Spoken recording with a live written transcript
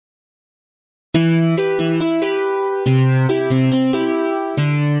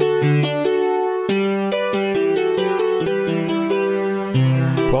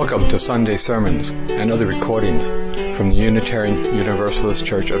Welcome to Sunday sermons and other recordings from the Unitarian Universalist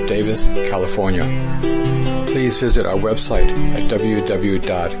Church of Davis, California. Please visit our website at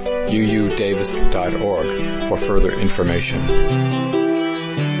www.uudavis.org for further information.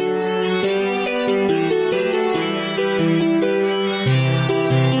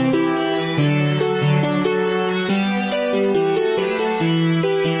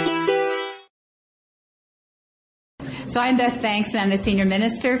 So I'm Beth Banks, and I'm the senior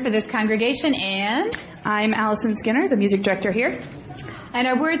minister for this congregation, and I'm Allison Skinner, the music director here. And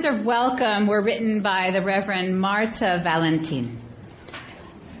our words of welcome were written by the Reverend Marta Valentin.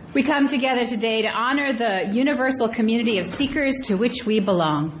 We come together today to honor the universal community of seekers to which we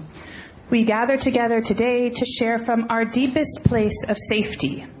belong. We gather together today to share from our deepest place of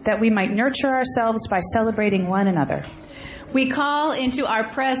safety, that we might nurture ourselves by celebrating one another. We call into our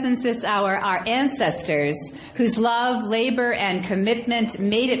presence this hour our ancestors, whose love, labor, and commitment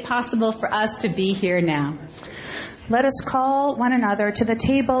made it possible for us to be here now. Let us call one another to the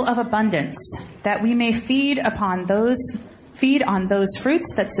table of abundance, that we may feed on those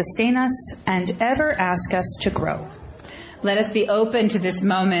fruits that sustain us and ever ask us to grow. Let us be open to this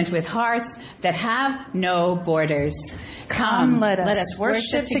moment with hearts that have no borders. Come, let us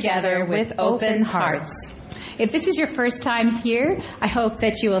worship together with open hearts. If this is your first time here, I hope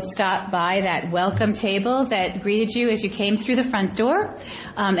that you will stop by that welcome table that greeted you as you came through the front door,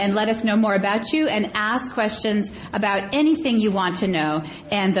 and let us know more about you and ask questions about anything you want to know.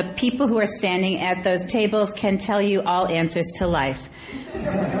 And the people who are standing at those tables can tell you all answers to life.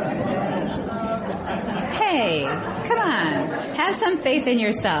 Hey, come on. Have some faith in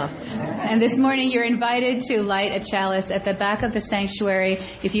yourself. And this morning you're invited to light a chalice at the back of the sanctuary.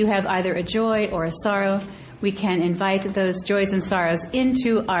 If you have either a joy or a sorrow, we can invite those joys and sorrows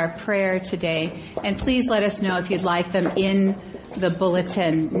into our prayer today. And please let us know if you'd like them in the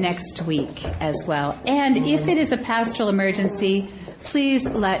bulletin next week as well. And if it is a pastoral emergency, please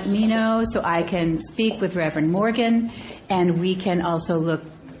let me know so I can speak with Reverend Morgan, and we can also look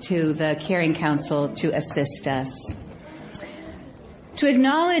to the Caring Council to assist us. To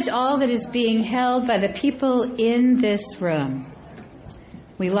acknowledge all that is being held by the people in this room,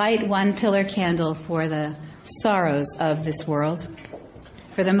 we light one pillar candle for the sorrows of this world,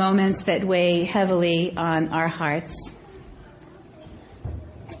 for the moments that weigh heavily on our hearts.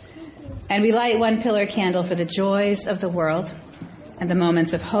 And we light one pillar candle for the joys of the world and the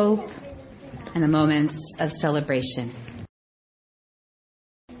moments of hope and the moments of celebration.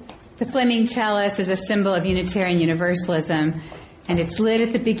 The flaming chalice is a symbol of Unitarian Universalism, and it's lit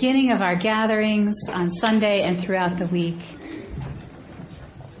at the beginning of our gatherings on Sunday and throughout the week.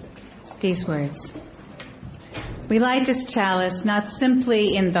 These words. We light this chalice not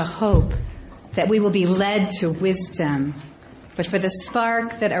simply in the hope that we will be led to wisdom, but for the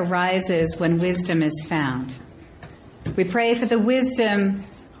spark that arises when wisdom is found. We pray for the wisdom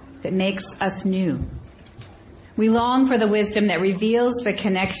that makes us new. We long for the wisdom that reveals the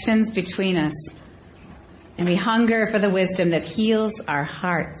connections between us. And we hunger for the wisdom that heals our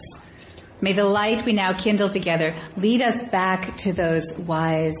hearts. May the light we now kindle together lead us back to those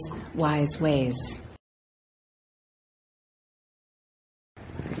wise, wise ways.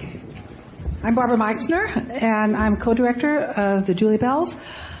 I'm Barbara Meixner, and I'm co-director of the Julie Bells.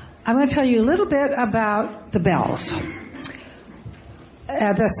 I'm going to tell you a little bit about the bells.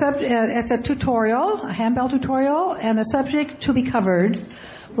 It's a tutorial, a handbell tutorial, and the subject to be covered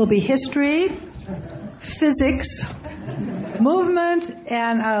will be history, physics, movement,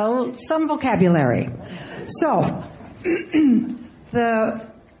 and some vocabulary. So, the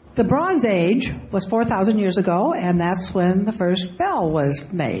Bronze Age was 4,000 years ago, and that's when the first bell was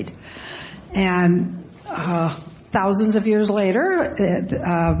made. And thousands of years later,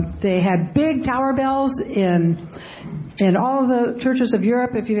 they had big tower bells in all the churches of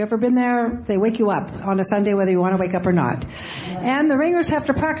Europe. If you've ever been there, they wake you up on a Sunday whether you want to wake up or not. And the ringers have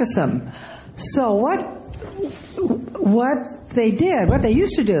to practice them. So what they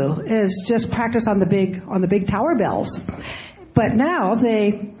used to do is just practice on the big tower bells. But now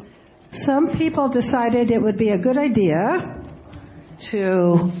some people decided it would be a good idea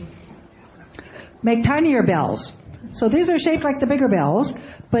to make tinier bells. So these are shaped like the bigger bells,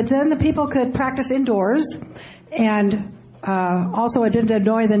 but then the people could practice indoors, and also it didn't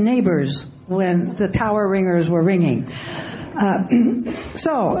annoy the neighbors when the tower ringers were ringing.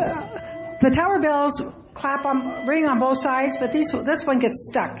 So the tower bells ring on both sides, but this one gets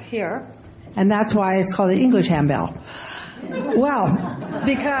stuck here, and that's why it's called the English handbell. Well,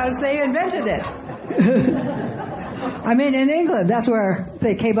 because they invented it. I mean, in England, that's where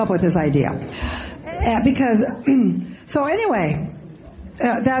they came up with this idea. So anyway,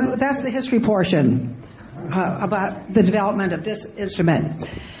 that's the history portion about the development of this instrument.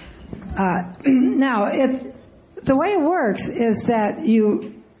 Now, the way it works is that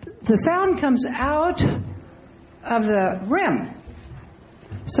the sound comes out of the rim.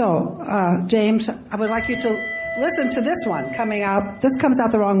 So, James, I would like you to listen to this one coming out. This comes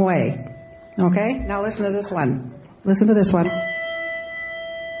out the wrong way. Okay? Now listen to this one. Listen to this one.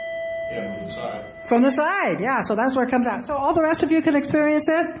 Yeah, from the side. From the side, yeah. So that's where it comes out. So all the rest of you can experience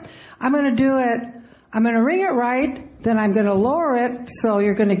it. I'm going to do it. I'm going to ring it right. Then I'm going to lower it so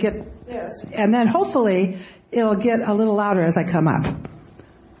you're going to get this. And then hopefully it'll get a little louder as I come up.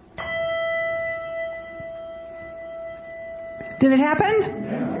 Did it happen?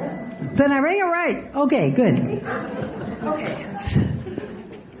 Yeah. Then I ring it right. Okay, good. Okay.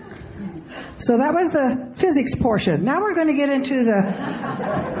 So that was the physics portion. Now we're going to get into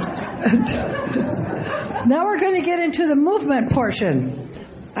the movement portion.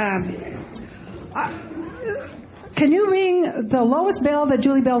 Can you ring the lowest bell that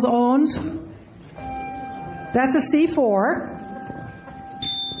Julie Bells owns? That's a C4.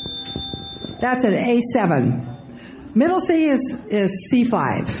 That's an A7. Middle C is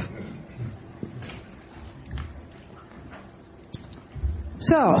C5.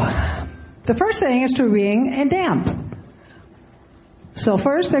 So, the first thing is to ring and damp. So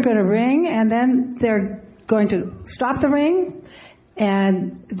first they're going to ring, and then they're going to stop the ring,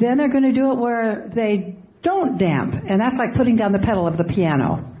 and then they're going to do it where they don't damp, and that's like putting down the pedal of the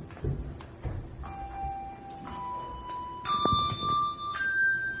piano.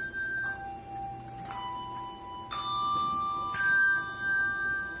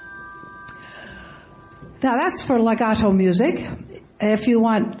 Now that's for legato music. If you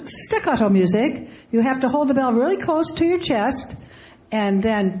want staccato music, you have to hold the bell really close to your chest and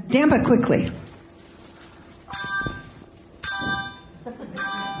then damp it quickly.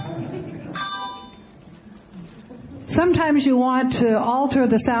 Sometimes you want to alter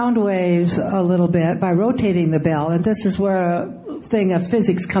the sound waves a little bit by rotating the bell, and this is where a thing of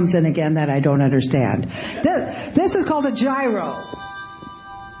physics comes in again that I don't understand. This is called a gyro.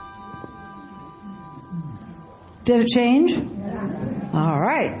 Did it change? All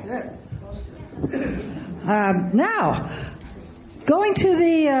right. Now, going to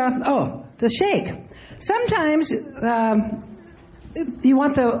the shake. Sometimes you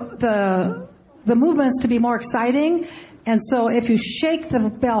want the movements to be more exciting, and so if you shake the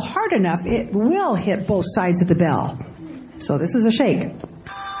bell hard enough, it will hit both sides of the bell. So this is a shake.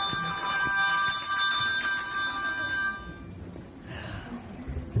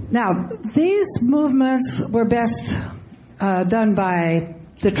 Now, these movements were best done by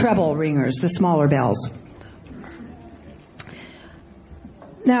the treble ringers, the smaller bells.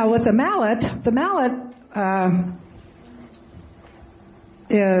 Now, with the mallet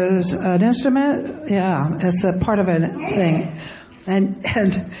is an instrument. Yeah, it's a part of a thing, and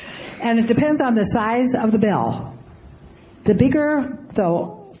it depends on the size of the bell. The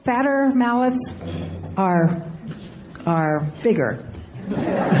fatter mallets are bigger.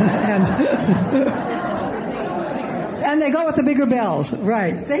 And they go with the bigger bells.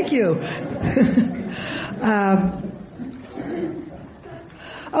 Right. Thank you.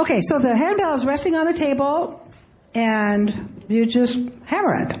 Okay, so the handbell is resting on the table, and you just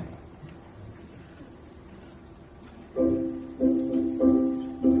hammer it.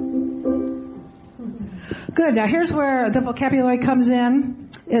 Good. Now here's where the vocabulary comes in.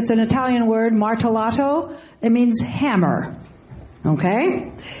 It's an Italian word, martellato. It means hammer.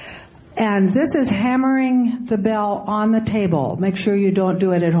 Okay? And this is hammering the bell on the table. Make sure you don't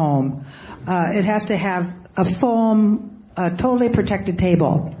do it at home. It has to have a totally protected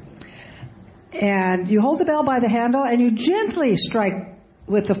table. And you hold the bell by the handle and you gently strike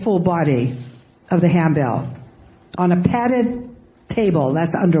with the full body of the handbell on a padded table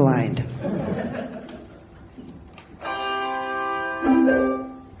that's underlined.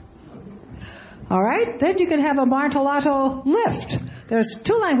 All right, then you can have a martellato lift. There's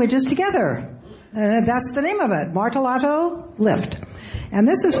two languages together. That's the name of it, martellato lift. And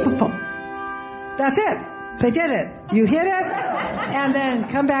this is, that's it. They did it. You hit it, and then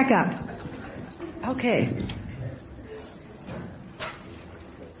come back up. Okay.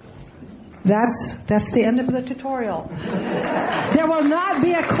 That's the end of the tutorial. There will not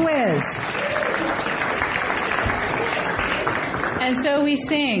be a quiz. And so we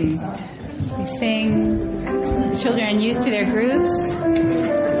sing. We sing children and youth to their groups.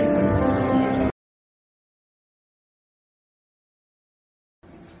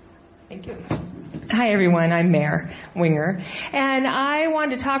 Thank you. Hi, everyone. I'm Mare Winger, and I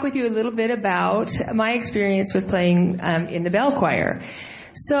wanted to talk with you a little bit about my experience with playing in the bell choir.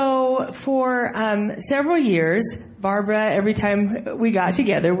 So for several years, Barbara, every time we got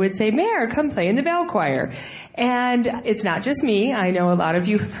together, would say, Mare, come play in the bell choir. And it's not just me. I know a lot of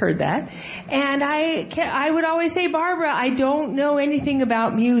you have heard that. And I would always say, Barbara, I don't know anything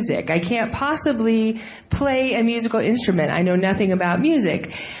about music. I can't possibly play a musical instrument. I know nothing about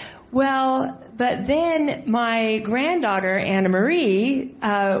music. Well, but then my granddaughter, Anna Marie,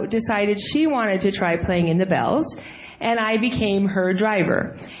 decided she wanted to try playing in the bells, and I became her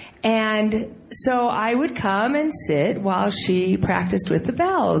driver. And so I would come and sit while she practiced with the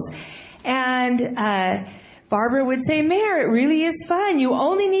bells. And Barbara would say, Mare, it really is fun. You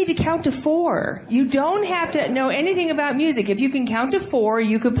only need to count to 4. You don't have to know anything about music. If you can count to 4,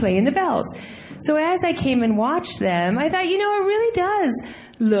 you could play in the bells. So as I came and watched them, I thought, it really does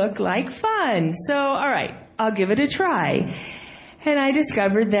look like fun. So, all right, I'll give it a try. And I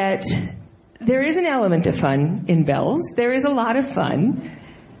discovered that there is an element of fun in bells. There is a lot of fun.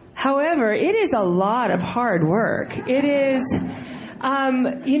 However, it is a lot of hard work. It is,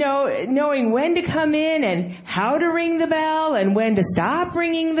 knowing when to come in and how to ring the bell and when to stop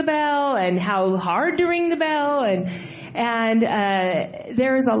ringing the bell and how hard to ring the bell. And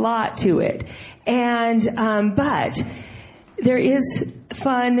there is a lot to it. But there is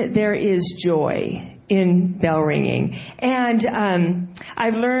fun, there is joy in bell ringing. And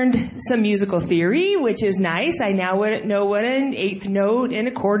I've learned some musical theory, which is nice. I now know what an eighth note and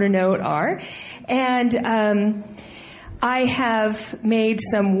a quarter note are. And I have made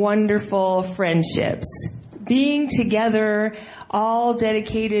some wonderful friendships. Being together, all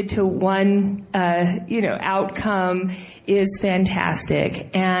dedicated to one, outcome is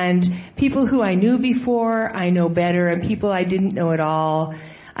fantastic. And people who I knew before, I know better, and people I didn't know at all,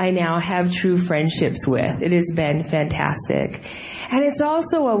 I now have true friendships with. It has been fantastic. And it's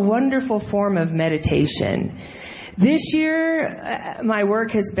also a wonderful form of meditation. This year, my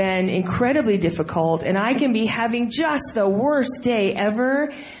work has been incredibly difficult, and I can be having just the worst day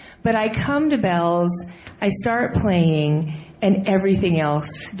ever, but I come to bells, I start playing, and everything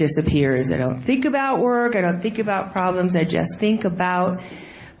else disappears. I don't think about work, I don't think about problems, I just think about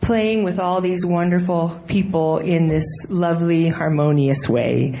playing with all these wonderful people in this lovely, harmonious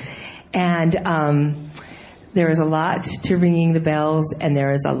way. And there is a lot to ringing the bells, and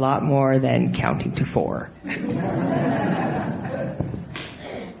there is a lot more than counting to 4.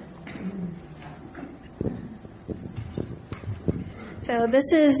 So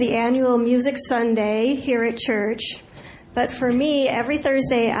this is the annual Music Sunday here at church. But for me, every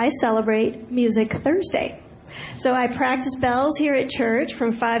Thursday I celebrate Music Thursday. So I practice bells here at church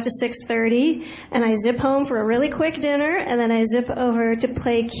from 5 to 6:30, and I zip home for a really quick dinner, and then I zip over to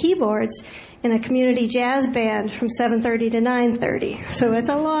play keyboards in a community jazz band from 7:30 to 9:30. So it's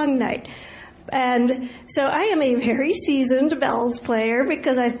a long night. And so I am a very seasoned bells player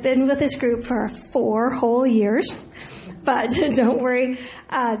because I've been with this group for 4 whole years. But don't worry,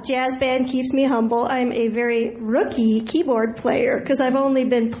 jazz band keeps me humble. I'm a very rookie keyboard player because I've only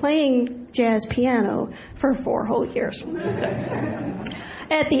been playing jazz piano for 4 whole years.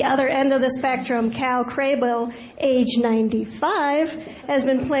 At the other end of the spectrum, Cal Crable, age 95, has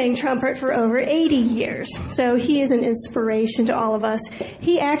been playing trumpet for over 80 years. So he is an inspiration to all of us.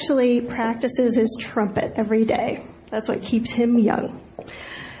 He actually practices his trumpet every day. That's what keeps him young.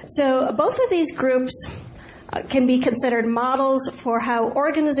 So both of these groups can be considered models for how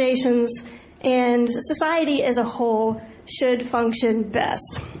organizations and society as a whole should function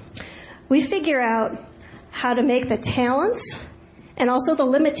best. We figure out how to make the talents and also the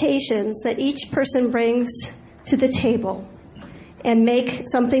limitations that each person brings to the table and make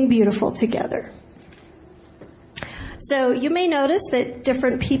something beautiful together. So you may notice that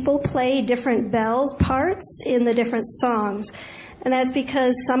different people play different bells parts in the different songs. And that's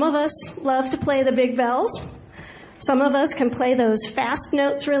because some of us love to play the big bells. Some of us can play those fast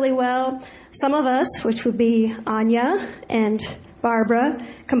notes really well. Some of us, which would be Anya and Barbara,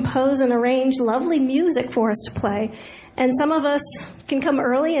 compose and arrange lovely music for us to play. And some of us can come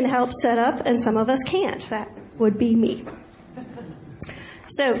early and help set up, and some of us can't. That would be me.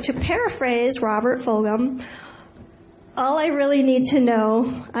 So to paraphrase Robert Fulghum, all I really need to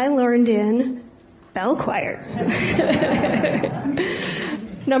know, I learned in bell choir.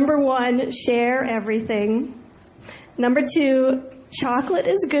 Number 1, share everything. Number 2, chocolate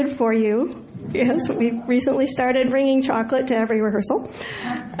is good for you. Yes, we recently started bringing chocolate to every rehearsal.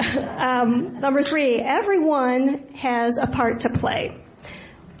 Number 3, everyone has a part to play.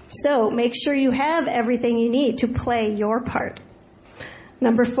 So make sure you have everything you need to play your part.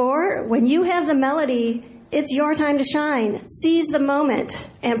 Number 4, when you have the melody, it's your time to shine. Seize the moment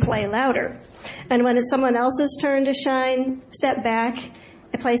and play louder. And when it's someone else's turn to shine, step back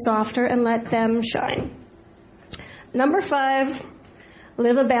and play softer and let them shine. Number 5,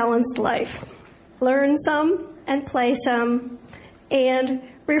 live a balanced life. Learn some and play some, and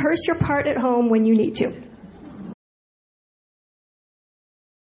rehearse your part at home when you need to.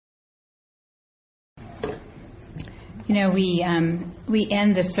 You know, we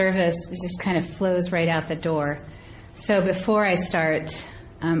end the service, it just kind of flows right out the door. So before I start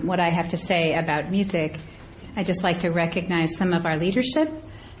what I have to say about music, I'd just like to recognize some of our leadership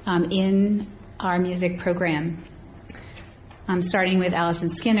in our music program. Starting with Allison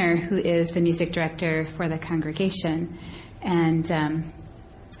Skinner, who is the music director for the congregation. And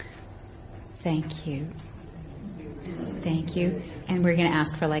thank you. Thank you. And we're going to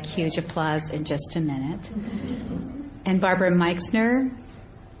ask for huge applause in just a minute. And Barbara Meixner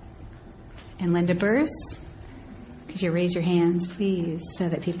and Linda Burse. Could you raise your hands, please, so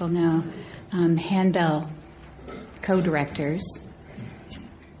that people know? Handbell co-directors.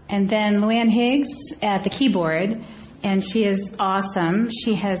 And then Luann Higgs at the keyboard. And she is awesome.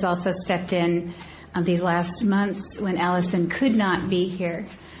 She has also stepped in these last months when Allison could not be here.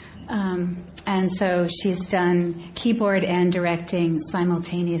 And so she's done keyboard and directing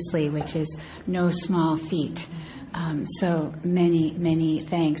simultaneously, which is no small feat. So many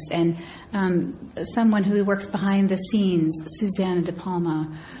thanks. And someone who works behind the scenes, Susanna De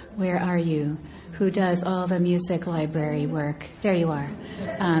Palma, where are you? Who does all the music library work. There you are.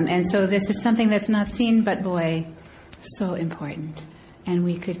 And so this is something that's not seen, but boy, so important. And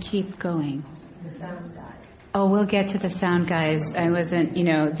we could keep going. The sound guys. Oh, we'll get to the sound guys. I wasn't,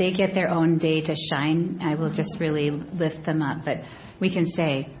 they get their own day to shine. I will just really lift them up. But we can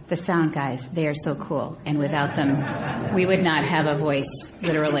say, the sound guys, they are so cool. And without them, we would not have a voice,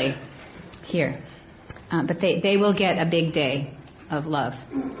 literally, here. But they will get a big day of love.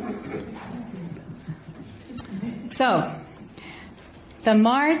 So, the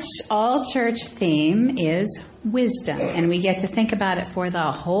March All-Church theme is wisdom, and we get to think about it for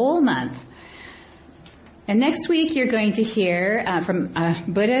the whole month. And next week you're going to hear from a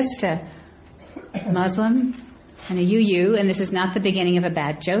Buddhist, a Muslim, and a UU, and this is not the beginning of a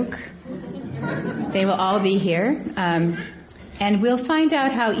bad joke. They will all be here. And we'll find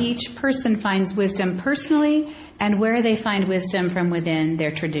out how each person finds wisdom personally and where they find wisdom from within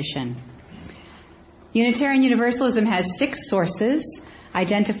their tradition. Unitarian Universalism has 6 sources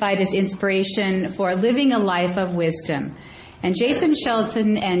identified as inspiration for living a life of wisdom. And Jason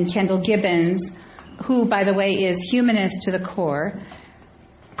Shelton and Kendall Gibbons, who, by the way, is humanist to the core,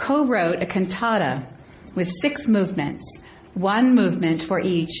 co-wrote a cantata with 6 movements, 1 movement for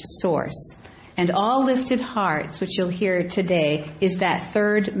each source. And All Lifted Hearts, which you'll hear today, is that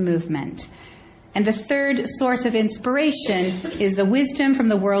 3rd movement. And the 3rd source of inspiration is the wisdom from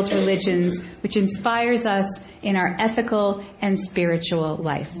the world's religions, which inspires us in our ethical and spiritual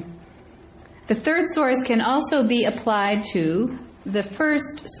life. The 3rd source can also be applied to the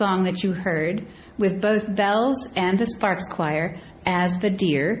first song that you heard with both bells and the Sparks Choir as the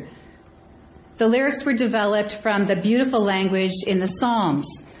deer. The lyrics were developed from the beautiful language in the Psalms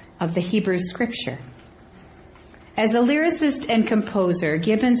of the Hebrew Scripture. As a lyricist and composer,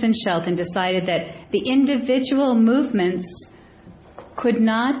 Gibbons and Shelton decided that the individual movements could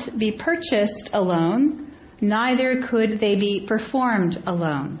not be purchased alone, neither could they be performed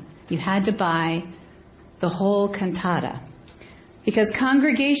alone. You had to buy the whole cantata. Because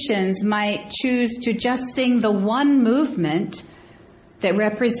congregations might choose to just sing the one movement that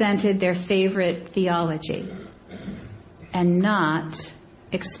represented their favorite theology and not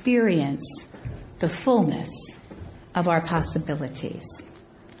experience the fullness of our possibilities.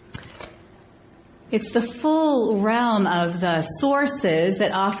 It's the full realm of the sources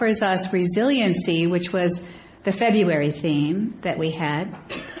that offers us resiliency, which was the February theme that we had.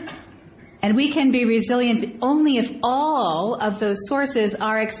 And we can be resilient only if all of those sources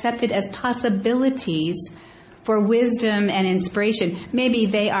are accepted as possibilities for wisdom and inspiration. Maybe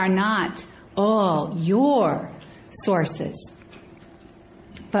they are not all your sources,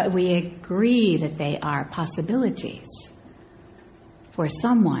 but we agree that they are possibilities for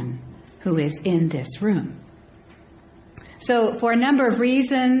someone who is in this room. So for a number of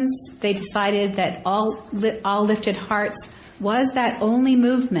reasons, they decided that All Lifted Hearts was that only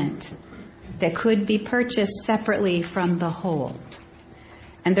movement that could be purchased separately from the whole.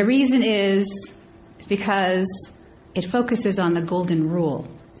 And the reason is because it focuses on the golden rule.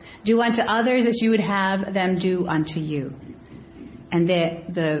 Do unto others as you would have them do unto you. And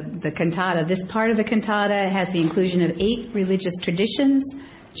the cantata, this part of the cantata has the inclusion of 8 religious traditions: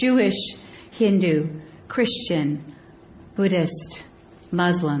 Jewish, Hindu, Christian, Buddhist,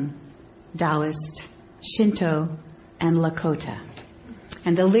 Muslim, Taoist, Shinto, and Lakota.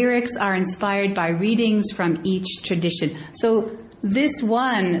 And the lyrics are inspired by readings from each tradition. So this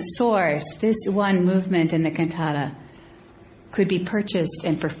one source, this one movement in the cantata could be purchased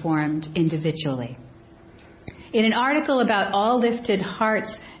and performed individually. In an article about All Lifted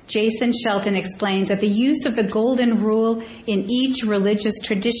Hearts, Jason Shelton explains that the use of the golden rule in each religious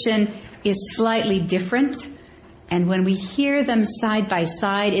tradition is slightly different. And when we hear them side by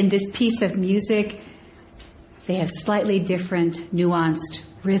side in this piece of music, they have slightly different, nuanced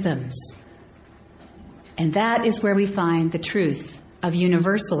rhythms. And that is where we find the truth of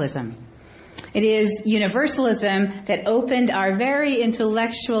universalism. It is universalism that opened our very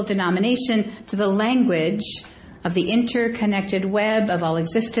intellectual denomination to the language of the interconnected web of all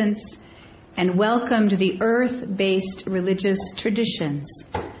existence and welcomed the earth-based religious traditions.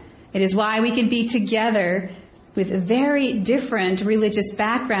 It is why we can be together with very different religious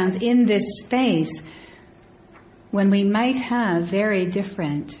backgrounds in this space when we might have very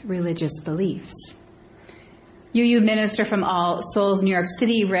different religious beliefs. UU minister from All Souls, New York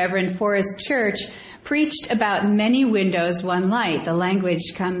City, Reverend Forrest Church, preached about many windows, one light. The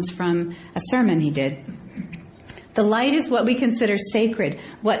language comes from a sermon he did. The light is what we consider sacred,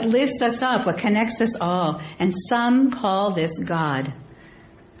 what lifts us up, what connects us all, and some call this God.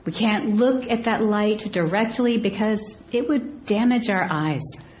 We can't look at that light directly because it would damage our eyes.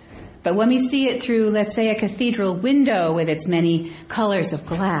 But when we see it through, let's say, a cathedral window with its many colors of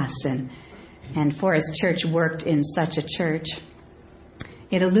glass, and Forrest Church worked in such a church,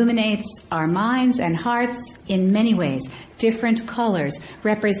 it illuminates our minds and hearts in many ways, different colors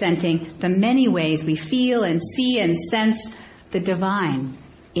representing the many ways we feel and see and sense the divine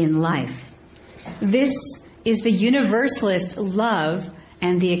in life. This is the universalist love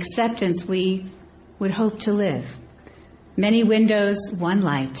and the acceptance we would hope to live. Many windows, one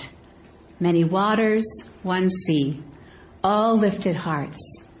light. Many waters, one sea. All lifted hearts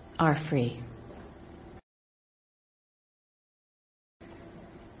are free.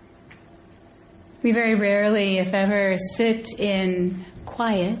 We very rarely, if ever, sit in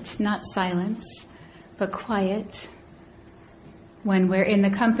quiet, not silence, but quiet, when we're in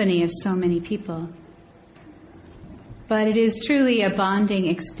the company of so many people. But it is truly a bonding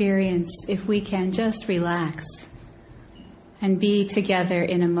experience if we can just relax and be together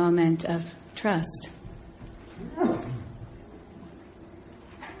in a moment of trust.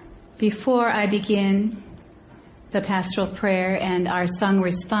 Before I begin the pastoral prayer and our sung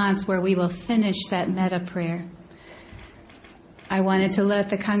response, where we will finish that meta prayer, I wanted to let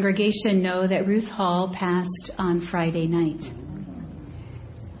the congregation know that Ruth Hall passed on Friday night.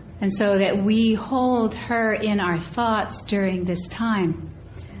 And so that we hold her in our thoughts during this time.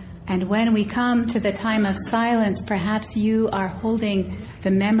 And when we come to the time of silence, perhaps you are holding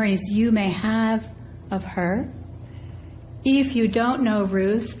the memories you may have of her. If you don't know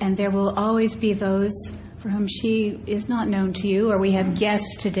Ruth, and there will always be those for whom she is not known to you, or we have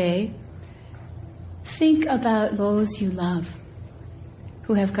guests today, think about those you love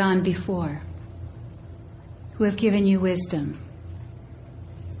who have gone before, who have given you wisdom,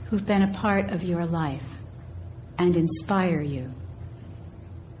 who've been a part of your life and inspire you.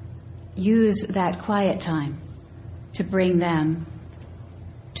 Use that quiet time to bring them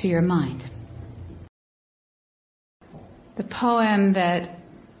to your mind. The poem that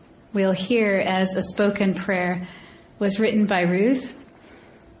we'll hear as a spoken prayer was written by Ruth.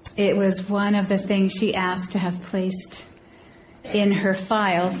 It was one of the things she asked to have placed in her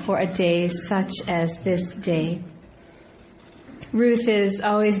file for a day such as this day. Ruth has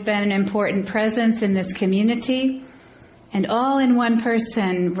always been an important presence in this community, and all in one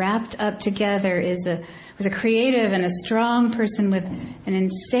person, wrapped up together, was a creative and a strong person with an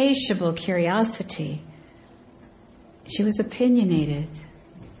insatiable curiosity. She was opinionated,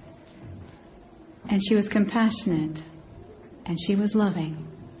 and she was compassionate, and she was loving,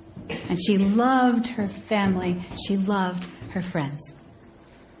 and she loved her family, she loved her friends.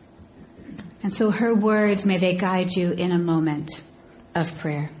 And so her words, may they guide you in a moment of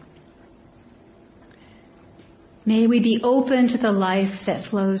prayer. May we be open to the life that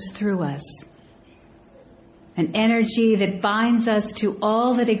flows through us, an energy that binds us to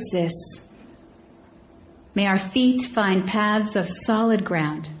all that exists. May our feet find paths of solid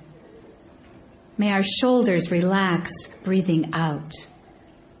ground. May our shoulders relax, breathing out.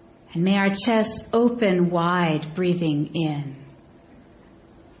 And may our chests open wide, breathing in.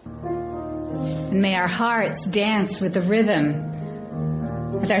 And may our hearts dance with the rhythm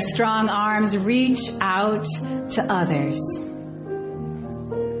as our strong arms reach out to others.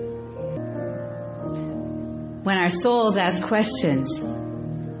 When our souls ask questions,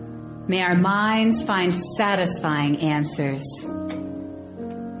 may our minds find satisfying answers.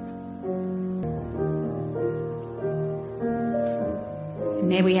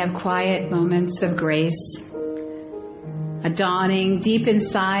 May we have quiet moments of grace, a dawning deep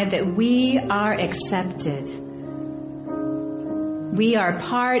inside that we are accepted. We are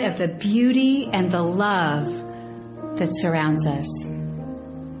part of the beauty and the love that surrounds us.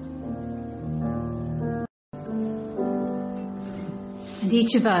 And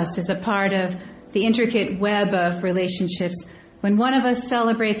each of us is a part of the intricate web of relationships. When one of us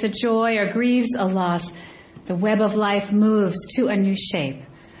celebrates a joy or grieves a loss, the web of life moves to a new shape.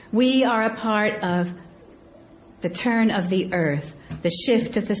 We are a part of the turn of the earth, the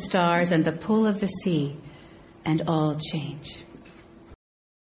shift of the stars, and the pull of the sea, and all change.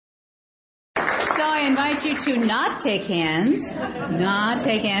 So I invite you to not take hands,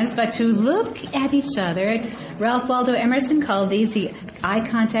 but to look at each other. Ralph Waldo Emerson called these the eye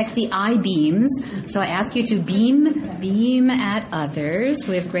contact, the eye beams. So I ask you to beam at others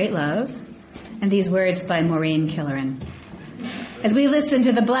with great love. And these words by Maureen Killeran. As we listen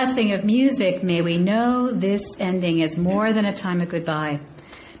to the blessing of music, may we know this ending is more than a time of goodbye.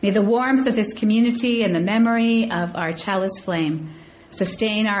 May the warmth of this community and the memory of our chalice flame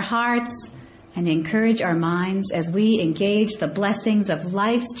sustain our hearts and encourage our minds as we engage the blessings of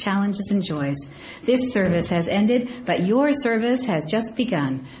life's challenges and joys. This service has ended, but your service has just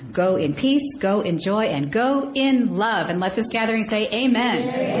begun. Go in peace, go in joy, and go in love. And let this gathering say amen.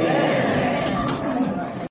 Amen.